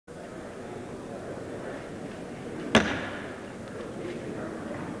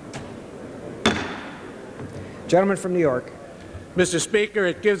Gentleman from New York. Mr. Speaker,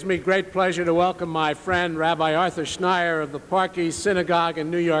 it gives me great pleasure to welcome my friend Rabbi Arthur Schneier of the Park East Synagogue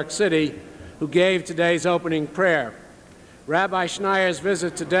in New York City, who gave today's opening prayer. Rabbi Schneier's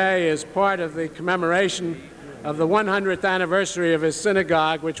visit today is part of the commemoration of the 100th anniversary of his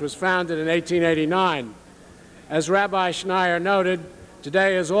synagogue, which was founded in 1889. As Rabbi Schneier noted,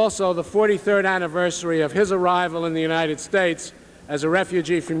 today is also the 43rd anniversary of his arrival in the United States as a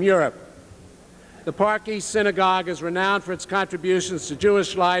refugee from Europe. The Park East Synagogue is renowned for its contributions to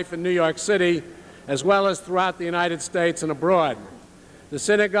Jewish life in New York City, as well as throughout the United States and abroad. The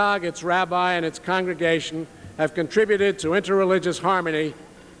synagogue, its rabbi, and its congregation have contributed to interreligious harmony.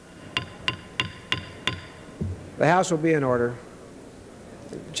 The House will be in order.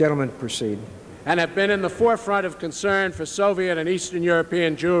 Gentlemen, proceed. And have been in the forefront of concern for Soviet and Eastern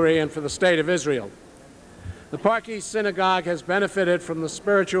European Jewry and for the State of Israel. The Park East Synagogue has benefited from the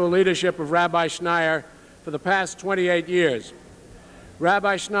spiritual leadership of Rabbi Schneier for the past 28 years.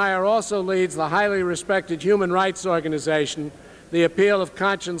 Rabbi Schneier also leads the highly respected human rights organization, the Appeal of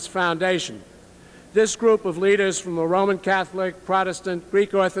Conscience Foundation. This group of leaders from the Roman Catholic, Protestant,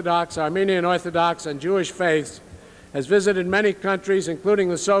 Greek Orthodox, Armenian Orthodox, and Jewish faiths has visited many countries, including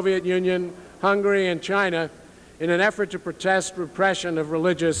the Soviet Union, Hungary, and China, in an effort to protest repression of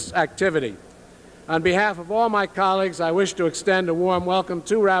religious activity. On behalf of all my colleagues, I wish to extend a warm welcome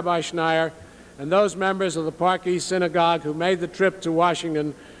to Rabbi Schneier and those members of the Park East Synagogue who made the trip to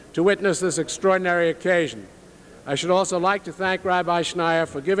Washington to witness this extraordinary occasion. I should also like to thank Rabbi Schneier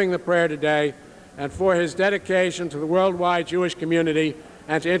for giving the prayer today and for his dedication to the worldwide Jewish community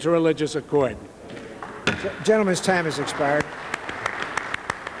and to interreligious accord. Gentleman's time has expired.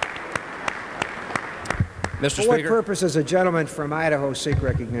 Mr. For what Speaker, purpose does a gentleman from Idaho seek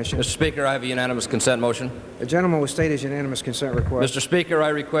recognition? Mr. Speaker, I have a unanimous consent motion. The gentleman will state his unanimous consent request. Mr. Speaker, I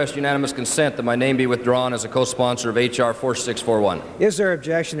request unanimous consent that my name be withdrawn as a co-sponsor of H.R. 4641. Is there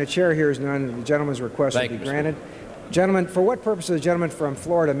objection? The chair hears none. The gentleman's request will be granted. Gentlemen, for what purpose does the gentleman from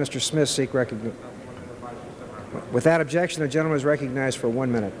Florida, Mr. Smith, seek recognition? Without objection, the gentleman is recognized for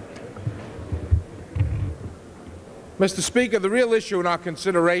 1 minute. Mr. Speaker, the real issue in our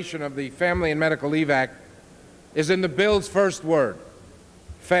consideration of the Family and Medical Leave Act is in the bill's first word,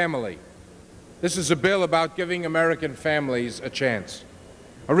 family. This is a bill about giving American families a chance.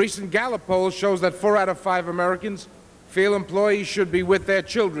 A recent Gallup poll shows that 4 out of 5 Americans feel employees should be with their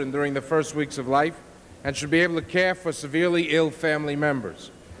children during the first weeks of life and should be able to care for severely ill family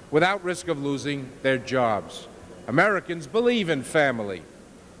members without risk of losing their jobs. Americans believe in family.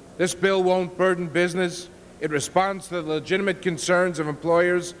 This bill won't burden business. It responds to the legitimate concerns of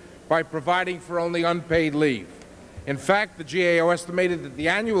employers by providing for only unpaid leave. In fact, the GAO estimated that the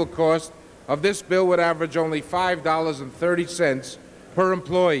annual cost of this bill would average only $5.30 per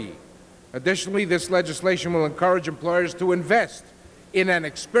employee. Additionally, this legislation will encourage employers to invest in an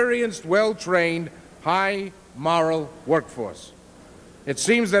experienced, well-trained, high-moral workforce. It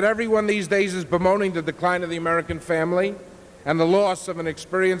seems that everyone these days is bemoaning the decline of the American family and the loss of an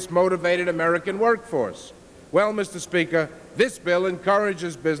experienced, motivated American workforce. Well, Mr. Speaker, this bill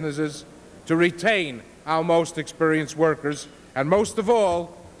encourages businesses to retain our most experienced workers, and most of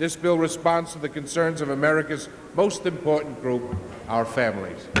all, this bill responds to the concerns of America's most important group, our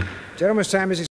families. Gentleman's time is